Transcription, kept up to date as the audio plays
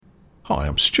Hi,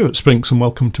 I'm Stuart Spinks and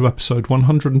welcome to episode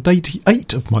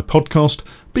 188 of my podcast,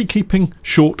 Beekeeping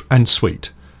Short and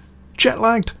Sweet. Jet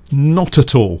lagged? Not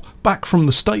at all. Back from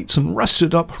the States and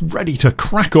rested up, ready to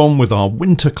crack on with our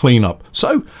winter cleanup.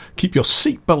 So, keep your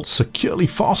seatbelts securely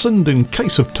fastened in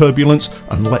case of turbulence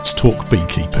and let's talk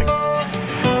beekeeping.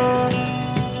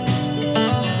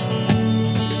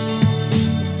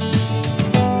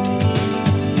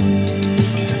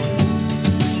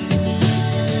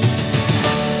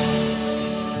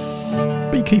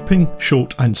 Beekeeping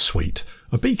Short and Sweet,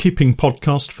 a beekeeping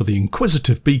podcast for the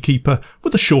inquisitive beekeeper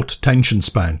with a short attention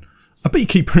span. A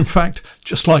beekeeper, in fact,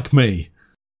 just like me.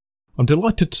 I'm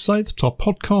delighted to say that our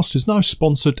podcast is now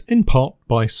sponsored in part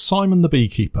by Simon the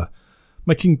Beekeeper.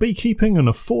 Making beekeeping an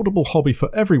affordable hobby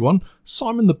for everyone,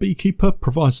 Simon the Beekeeper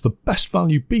provides the best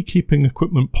value beekeeping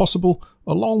equipment possible,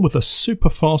 along with a super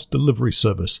fast delivery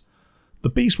service. The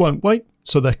bees won't wait,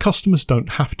 so their customers don't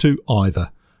have to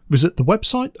either. Visit the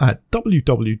website at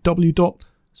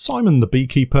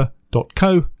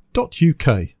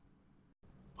www.simonthebeekeeper.co.uk.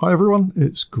 Hi everyone,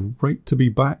 it's great to be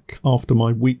back after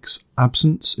my week's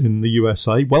absence in the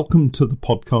USA. Welcome to the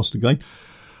podcast again.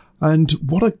 And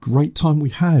what a great time we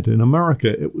had in America.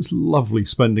 It was lovely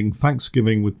spending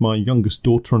Thanksgiving with my youngest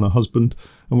daughter and her husband,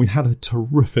 and we had a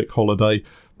terrific holiday,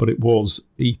 but it was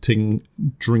eating,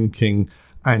 drinking,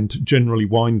 and generally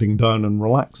winding down and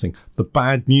relaxing. The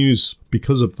bad news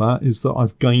because of that is that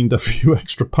I've gained a few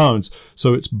extra pounds.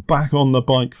 So it's back on the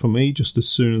bike for me just as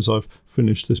soon as I've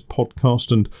finished this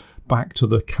podcast and back to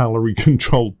the calorie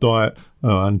controlled diet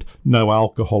and no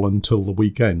alcohol until the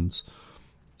weekends.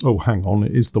 Oh, hang on,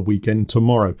 it is the weekend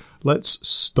tomorrow. Let's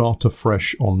start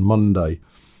afresh on Monday.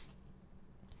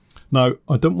 Now,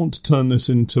 I don't want to turn this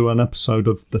into an episode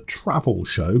of the travel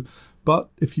show,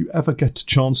 but if you ever get a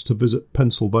chance to visit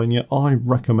Pennsylvania, I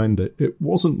recommend it. It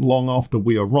wasn't long after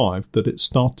we arrived that it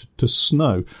started to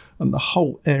snow, and the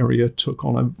whole area took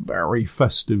on a very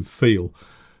festive feel.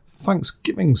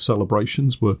 Thanksgiving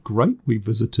celebrations were great. We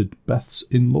visited Beth's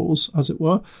in-laws, as it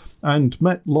were, and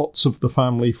met lots of the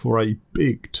family for a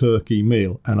big turkey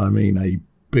meal, and I mean a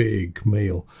big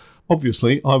meal.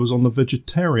 Obviously, I was on the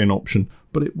vegetarian option,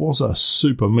 but it was a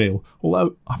super meal,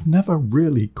 although I've never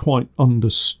really quite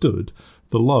understood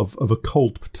the love of a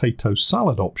cold potato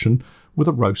salad option with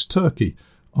a roast turkey.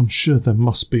 I'm sure there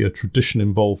must be a tradition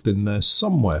involved in there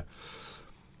somewhere.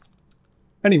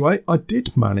 Anyway, I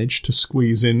did manage to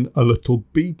squeeze in a little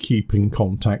beekeeping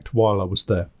contact while I was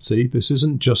there. See, this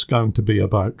isn't just going to be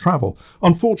about travel.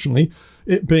 Unfortunately,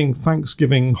 it being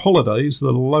Thanksgiving holidays,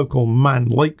 the local Man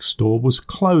Lake store was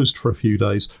closed for a few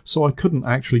days, so I couldn't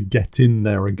actually get in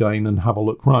there again and have a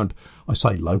look round. I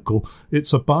say local,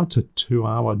 it's about a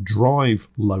 2-hour drive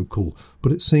local,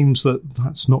 but it seems that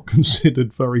that's not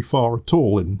considered very far at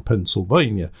all in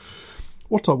Pennsylvania.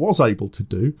 What I was able to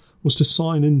do was to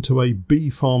sign into a Bee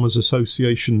Farmers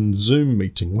Association Zoom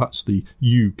meeting, that's the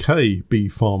UK Bee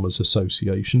Farmers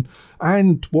Association,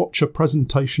 and watch a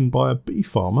presentation by a bee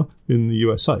farmer in the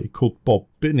USA called Bob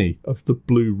Binney of the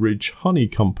Blue Ridge Honey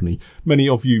Company. Many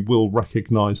of you will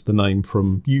recognise the name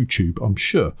from YouTube, I'm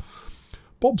sure.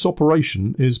 Bob's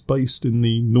operation is based in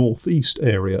the northeast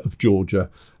area of Georgia,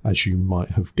 as you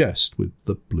might have guessed, with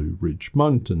the Blue Ridge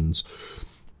Mountains.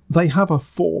 They have a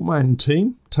 4-man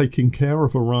team taking care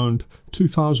of around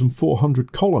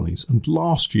 2,400 colonies and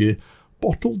last year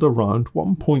bottled around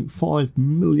 1.5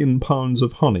 million pounds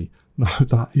of honey. Now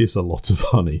that is a lot of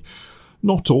honey.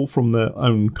 Not all from their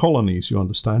own colonies, you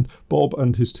understand. Bob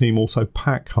and his team also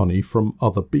pack honey from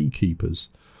other beekeepers.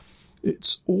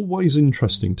 It's always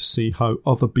interesting to see how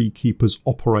other beekeepers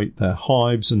operate their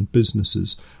hives and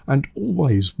businesses, and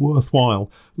always worthwhile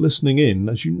listening in,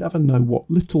 as you never know what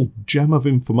little gem of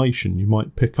information you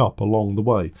might pick up along the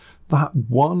way. That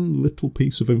one little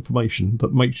piece of information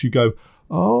that makes you go,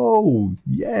 oh,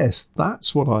 yes,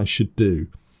 that's what I should do.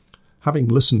 Having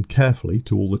listened carefully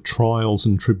to all the trials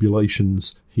and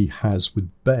tribulations he has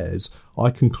with bears, I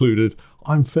concluded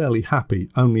I'm fairly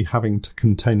happy only having to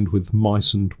contend with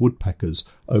mice and woodpeckers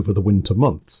over the winter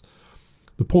months.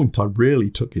 The point I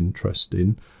really took interest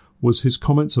in was his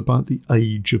comments about the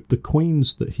age of the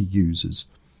queens that he uses.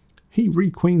 He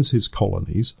requeens his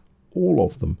colonies, all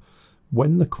of them,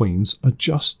 when the queens are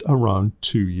just around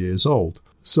 2 years old.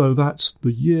 So that's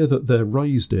the year that they're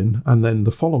raised in and then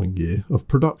the following year of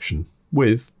production,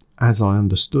 with, as I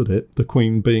understood it, the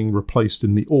queen being replaced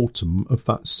in the autumn of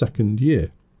that second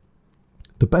year.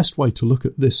 The best way to look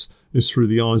at this is through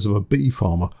the eyes of a bee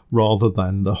farmer rather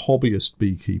than the hobbyist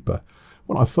beekeeper.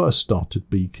 When I first started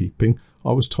beekeeping,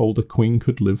 I was told a queen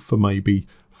could live for maybe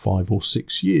 5 or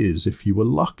 6 years if you were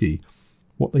lucky.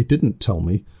 What they didn't tell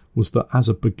me was that as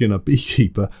a beginner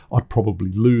beekeeper, I'd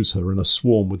probably lose her in a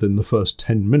swarm within the first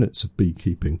 10 minutes of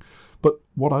beekeeping. But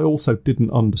what I also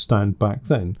didn't understand back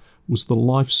then was the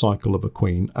life cycle of a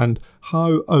queen and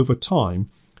how over time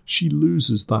she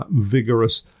loses that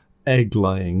vigorous egg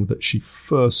laying that she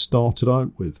first started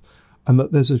out with, and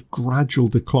that there's a gradual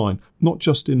decline, not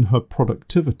just in her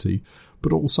productivity,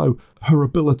 but also her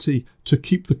ability to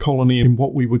keep the colony in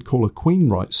what we would call a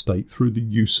queen-right state through the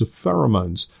use of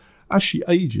pheromones. As she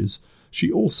ages,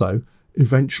 she also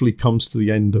eventually comes to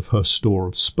the end of her store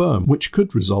of sperm, which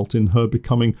could result in her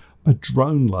becoming a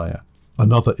drone layer,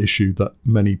 another issue that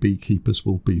many beekeepers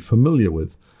will be familiar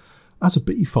with. As a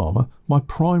bee farmer, my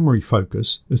primary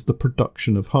focus is the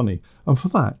production of honey, and for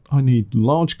that I need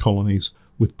large colonies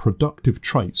with productive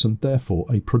traits and therefore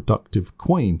a productive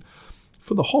queen.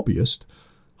 For the hobbyist,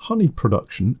 honey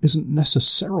production isn't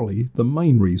necessarily the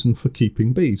main reason for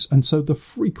keeping bees, and so the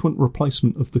frequent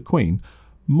replacement of the queen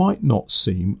might not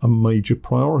seem a major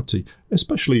priority,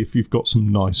 especially if you've got some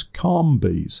nice calm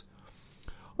bees.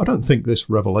 I don't think this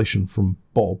revelation from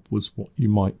Bob was what you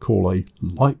might call a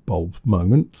light bulb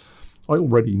moment. I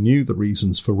already knew the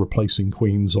reasons for replacing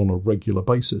queens on a regular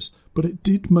basis, but it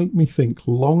did make me think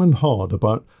long and hard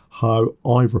about how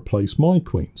I replace my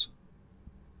queens.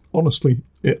 Honestly,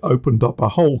 it opened up a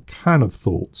whole can of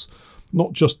thoughts,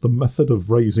 not just the method of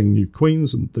raising new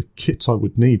queens and the kit I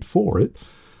would need for it,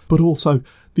 but also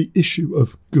the issue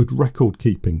of good record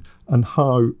keeping and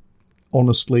how,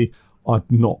 honestly,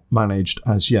 I'd not managed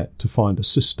as yet to find a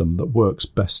system that works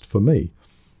best for me.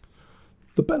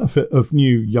 The benefit of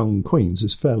new young queens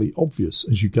is fairly obvious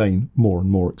as you gain more and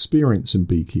more experience in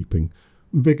beekeeping.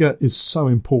 Vigour is so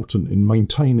important in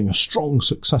maintaining a strong,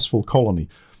 successful colony,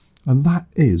 and that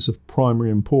is of primary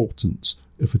importance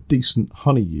if a decent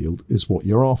honey yield is what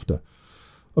you're after.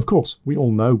 Of course, we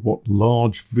all know what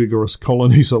large, vigorous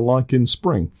colonies are like in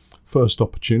spring. First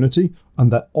opportunity,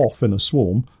 and they're off in a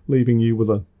swarm, leaving you with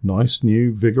a nice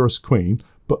new vigorous queen,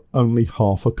 but only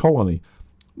half a colony.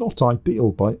 Not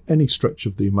ideal by any stretch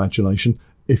of the imagination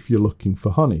if you're looking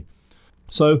for honey.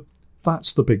 So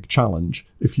that's the big challenge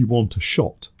if you want a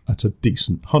shot at a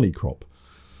decent honey crop.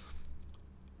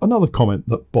 Another comment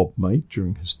that Bob made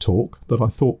during his talk that I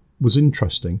thought was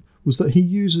interesting was that he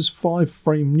uses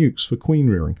 5-frame nukes for queen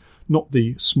rearing, not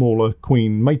the smaller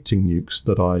queen mating nukes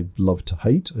that I love to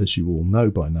hate, as you all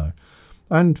know by now.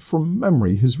 And from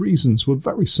memory, his reasons were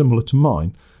very similar to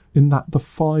mine, in that the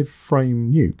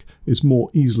 5-frame nuke is more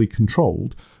easily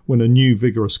controlled when a new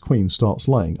vigorous queen starts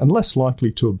laying, and less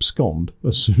likely to abscond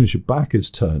as soon as your back is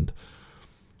turned.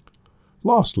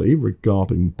 Lastly,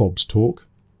 regarding Bob's talk,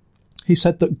 he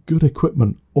said that good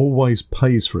equipment always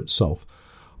pays for itself.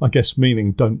 I guess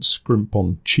meaning don't scrimp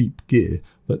on cheap gear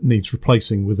that needs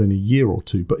replacing within a year or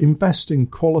two, but invest in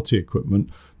quality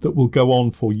equipment that will go on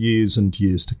for years and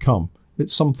years to come.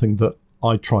 It's something that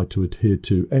I try to adhere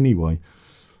to anyway.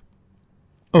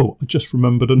 Oh, I just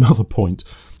remembered another point.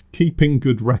 Keeping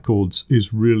good records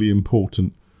is really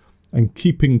important, and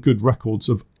keeping good records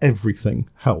of everything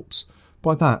helps.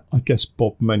 By that, I guess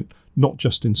Bob meant not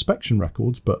just inspection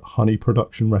records, but honey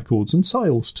production records and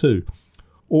sales too.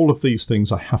 All of these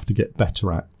things I have to get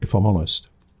better at, if I'm honest.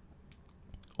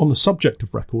 On the subject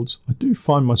of records, I do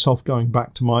find myself going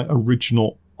back to my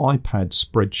original iPad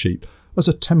spreadsheet as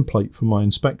a template for my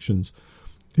inspections.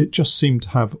 It just seemed to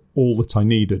have all that I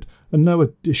needed, and no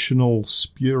additional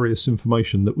spurious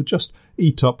information that would just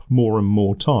eat up more and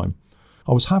more time.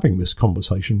 I was having this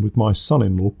conversation with my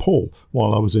son-in-law Paul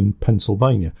while I was in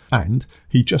Pennsylvania, and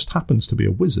he just happens to be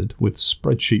a wizard with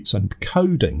spreadsheets and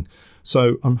coding,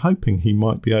 so I'm hoping he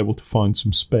might be able to find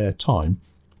some spare time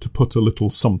to put a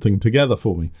little something together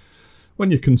for me.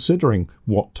 When you're considering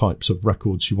what types of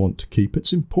records you want to keep,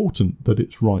 it's important that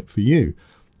it's right for you.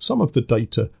 Some of the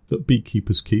data that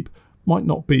beekeepers keep might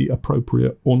not be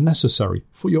appropriate or necessary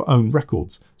for your own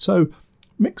records, so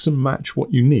mix and match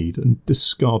what you need and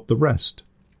discard the rest.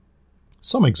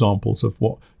 Some examples of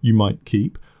what you might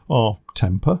keep are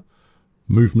temper,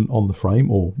 movement on the frame,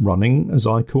 or running as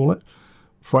I call it,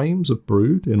 frames of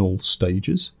brood in all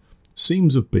stages,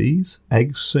 seams of bees,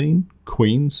 eggs seen,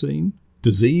 queen seen,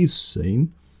 disease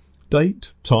seen,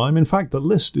 date, time. In fact, the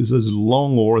list is as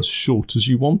long or as short as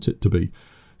you want it to be.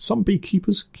 Some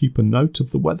beekeepers keep a note of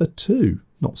the weather too.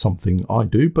 Not something I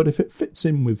do, but if it fits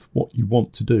in with what you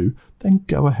want to do, then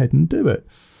go ahead and do it.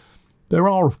 There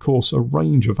are, of course, a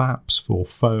range of apps for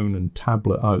phone and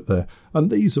tablet out there,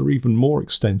 and these are even more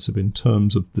extensive in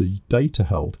terms of the data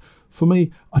held. For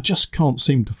me, I just can't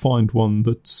seem to find one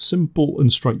that's simple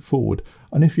and straightforward,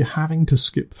 and if you're having to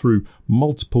skip through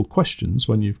multiple questions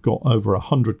when you've got over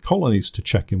 100 colonies to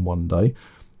check in one day,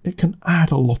 it can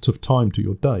add a lot of time to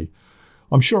your day.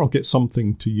 I'm sure I'll get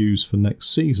something to use for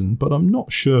next season, but I'm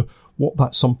not sure what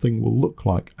that something will look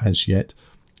like as yet,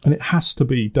 and it has to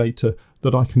be data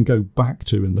that I can go back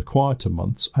to in the quieter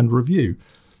months and review.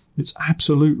 It's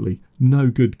absolutely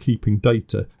no good keeping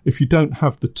data if you don't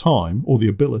have the time or the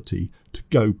ability to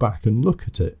go back and look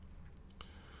at it.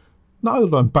 Now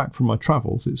that I'm back from my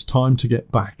travels, it's time to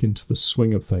get back into the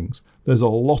swing of things. There's a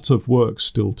lot of work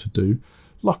still to do.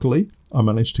 Luckily, I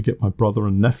managed to get my brother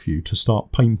and nephew to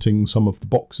start painting some of the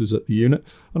boxes at the unit,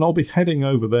 and I'll be heading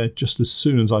over there just as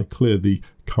soon as I clear the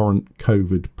current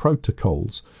COVID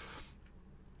protocols.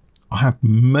 I have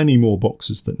many more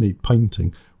boxes that need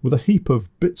painting, with a heap of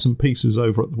bits and pieces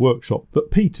over at the workshop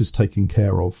that Pete is taking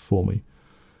care of for me.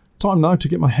 Time now to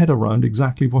get my head around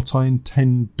exactly what I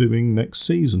intend doing next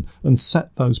season and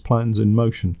set those plans in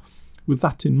motion. With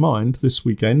that in mind, this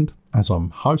weekend, as I'm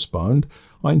housebound,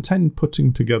 I intend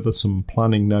putting together some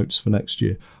planning notes for next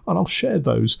year, and I'll share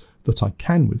those that I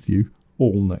can with you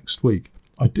all next week.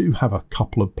 I do have a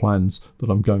couple of plans that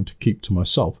I'm going to keep to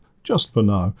myself, just for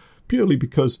now, purely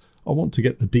because I want to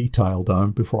get the detail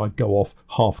down before I go off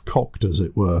half-cocked, as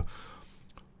it were.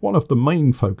 One of the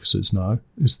main focuses now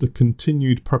is the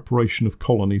continued preparation of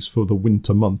colonies for the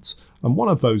winter months, and one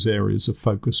of those areas of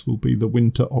focus will be the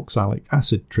winter oxalic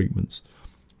acid treatments.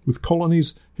 With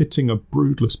colonies hitting a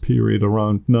broodless period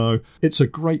around now, it's a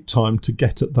great time to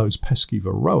get at those pesky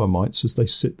varroa mites as they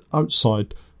sit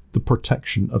outside the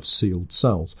protection of sealed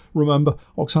cells. Remember,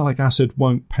 oxalic acid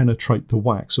won't penetrate the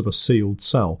wax of a sealed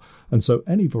cell, and so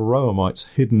any varroa mites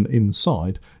hidden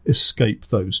inside escape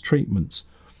those treatments.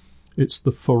 It's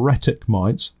the phoretic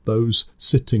mites, those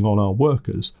sitting on our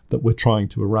workers, that we're trying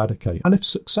to eradicate, and if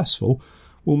successful,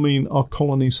 will mean our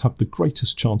colonies have the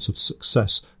greatest chance of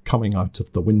success coming out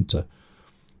of the winter.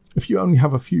 If you only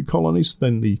have a few colonies,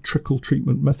 then the trickle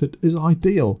treatment method is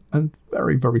ideal and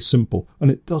very, very simple, and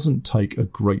it doesn't take a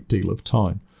great deal of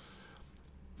time.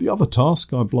 The other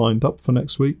task I've lined up for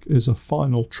next week is a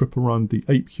final trip around the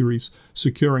apiaries,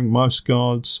 securing mouse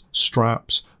guards,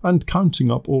 straps, and counting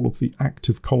up all of the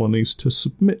active colonies to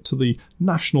submit to the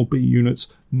National Bee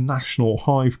Unit's National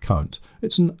Hive Count.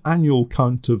 It's an annual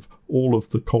count of all of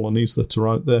the colonies that are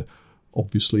out there,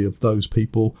 obviously of those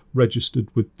people registered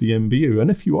with the MBU.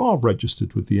 And if you are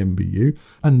registered with the MBU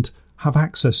and have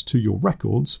access to your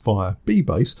records via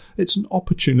BeeBase, it's an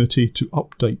opportunity to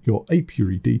update your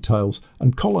apiary details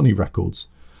and colony records.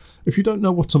 If you don't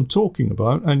know what I'm talking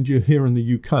about and you're here in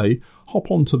the UK, hop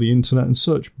onto the internet and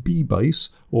search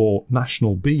BeeBase or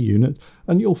National Bee Unit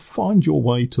and you'll find your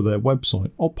way to their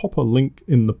website. I'll pop a link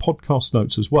in the podcast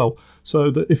notes as well,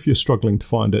 so that if you're struggling to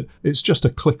find it, it's just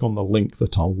a click on the link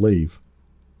that I'll leave.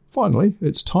 Finally,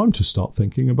 it's time to start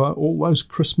thinking about all those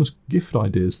Christmas gift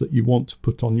ideas that you want to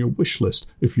put on your wish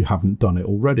list if you haven't done it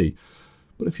already.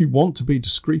 But if you want to be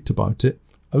discreet about it,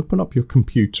 open up your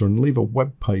computer and leave a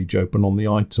web page open on the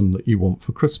item that you want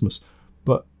for Christmas.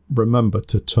 But remember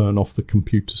to turn off the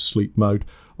computer sleep mode,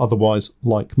 otherwise,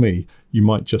 like me, you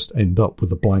might just end up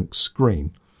with a blank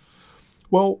screen.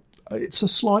 Well, it's a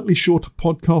slightly shorter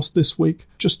podcast this week,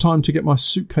 just time to get my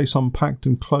suitcase unpacked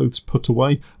and clothes put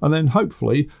away, and then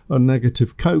hopefully a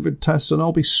negative COVID test, and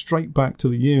I'll be straight back to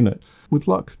the unit. With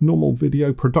luck, normal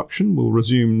video production will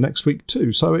resume next week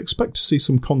too, so expect to see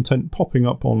some content popping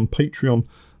up on Patreon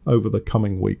over the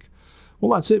coming week.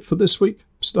 Well, that's it for this week.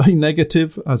 Stay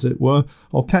negative, as it were.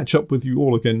 I'll catch up with you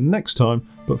all again next time,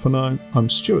 but for now, I'm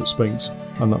Stuart Spinks,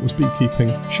 and that was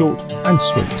Beekeeping Short and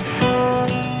Sweet.